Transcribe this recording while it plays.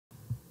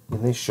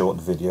In this short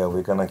video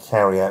we're going to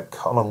carry out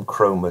column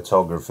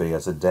chromatography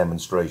as a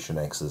demonstration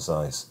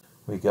exercise.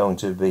 We're going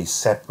to be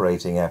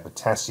separating out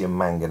potassium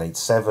manganate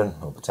 7,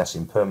 or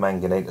potassium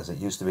permanganate as it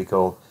used to be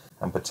called,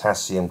 and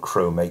potassium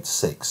chromate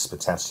 6,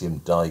 potassium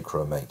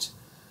dichromate.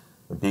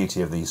 The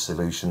beauty of these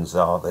solutions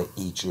are that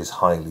each is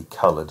highly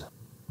coloured.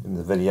 In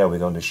the video we're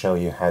going to show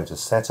you how to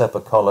set up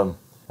a column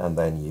and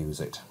then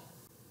use it.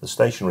 The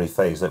stationary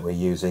phase that we're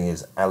using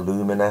is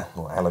alumina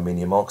or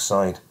aluminium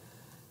oxide,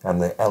 and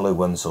the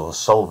eluents or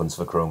solvents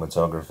for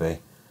chromatography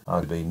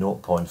are to be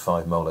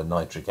 0.5 molar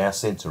nitric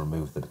acid to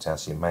remove the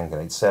potassium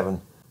manganate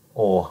 7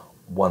 or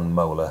 1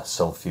 molar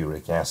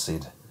sulfuric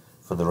acid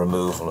for the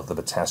removal of the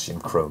potassium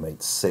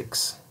chromate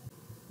 6.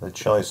 The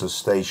choice of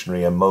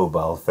stationary and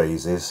mobile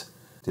phases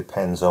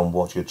depends on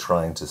what you're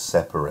trying to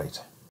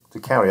separate. To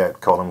carry out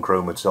column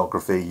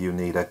chromatography you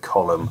need a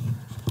column.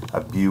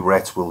 A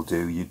burette will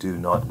do. You do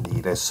not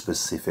need a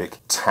specific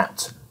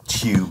tapped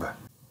tube.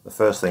 The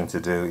first thing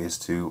to do is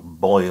to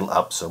boil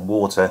up some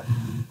water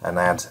and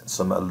add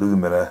some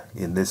alumina,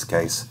 in this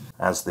case,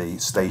 as the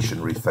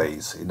stationary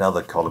phase. In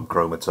other column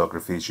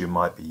chromatographies you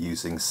might be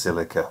using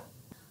silica.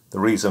 The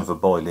reason for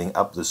boiling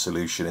up the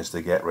solution is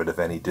to get rid of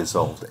any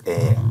dissolved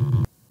air.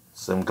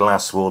 Some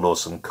glass wool or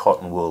some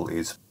cotton wool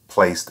is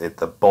placed at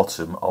the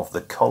bottom of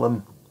the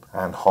column,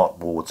 and hot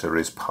water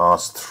is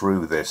passed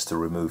through this to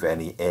remove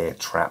any air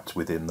trapped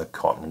within the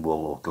cotton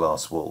wool or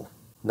glass wool.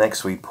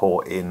 Next we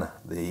pour in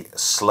the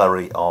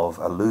slurry of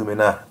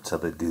alumina to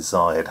the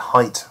desired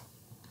height.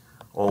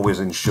 Always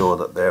ensure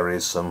that there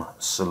is some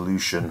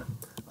solution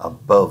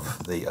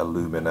above the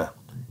alumina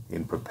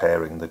in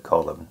preparing the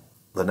column.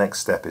 The next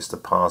step is to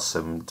pass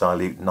some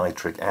dilute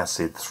nitric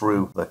acid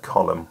through the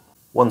column.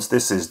 Once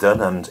this is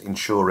done, and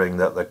ensuring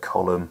that the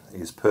column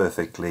is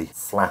perfectly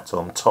flat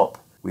on top,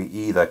 we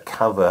either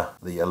cover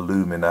the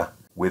alumina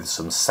with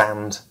some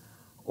sand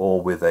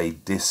or with a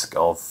disc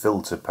of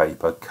filter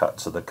paper cut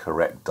to the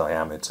correct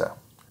diameter.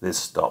 This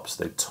stops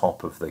the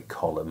top of the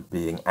column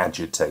being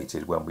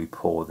agitated when we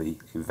pour the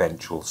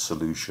eventual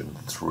solution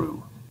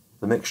through.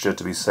 The mixture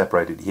to be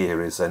separated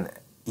here is an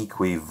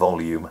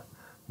equivolume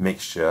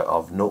mixture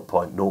of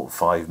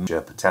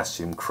 0.05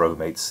 potassium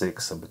chromate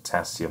 6 and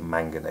potassium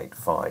manganate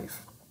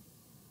 5.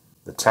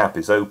 The tap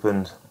is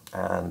opened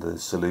and the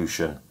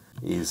solution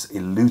is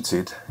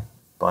eluted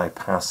by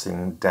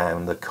passing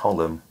down the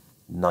column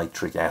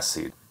nitric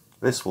acid.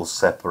 This will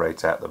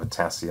separate out the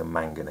potassium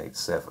manganate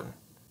 7.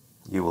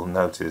 You will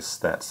notice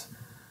that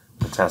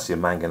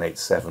potassium manganate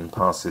 7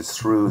 passes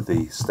through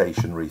the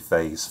stationary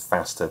phase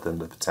faster than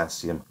the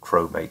potassium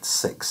chromate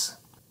 6.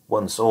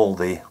 Once all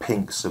the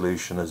pink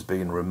solution has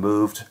been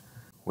removed,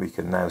 we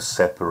can now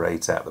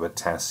separate out the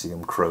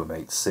potassium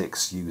chromate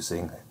 6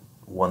 using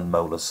 1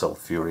 molar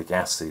sulfuric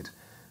acid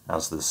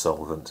as the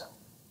solvent.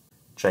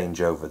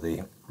 Change over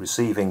the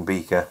receiving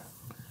beaker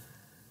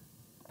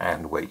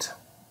and wait.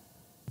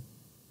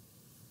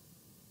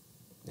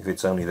 If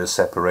it's only the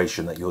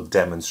separation that you're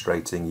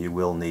demonstrating, you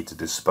will need to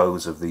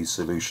dispose of these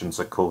solutions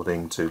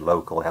according to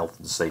local health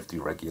and safety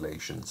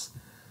regulations.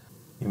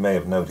 You may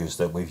have noticed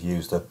that we've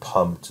used a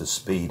pump to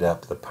speed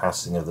up the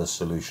passing of the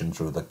solution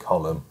through the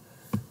column.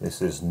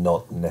 This is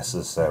not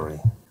necessary.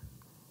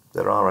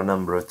 There are a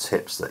number of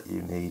tips that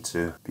you need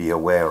to be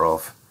aware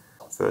of.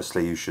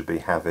 Firstly, you should be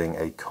having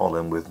a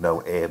column with no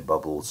air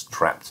bubbles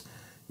trapped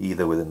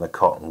either within the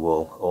cotton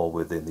wool or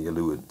within the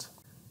eluent.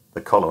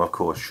 The column, of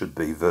course, should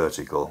be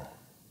vertical.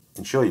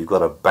 Ensure you've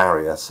got a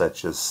barrier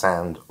such as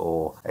sand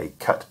or a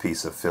cut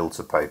piece of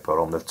filter paper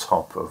on the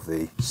top of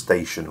the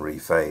stationary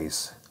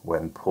phase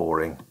when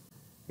pouring.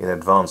 In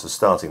advance of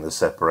starting the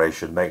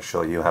separation, make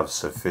sure you have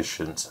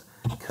sufficient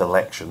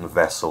collection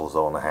vessels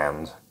on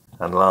hand.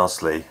 And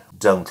lastly,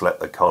 don't let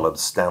the column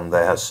stand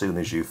there. As soon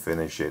as you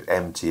finish it,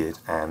 empty it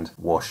and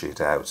wash it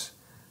out.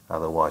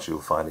 Otherwise you'll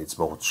find it's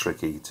more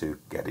tricky to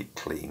get it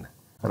clean.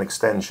 An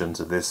extension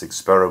to this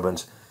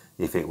experiment,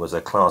 if it was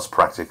a class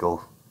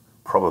practical,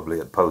 probably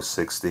at post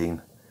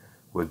 16,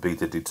 would be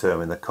to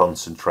determine the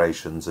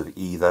concentrations of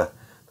either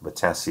the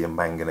potassium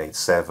manganate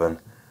 7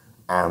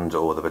 and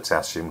or the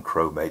potassium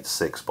chromate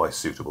 6 by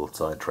suitable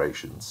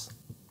titrations.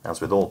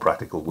 As with all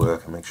practical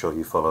work, make sure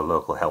you follow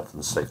local health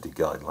and safety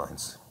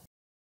guidelines.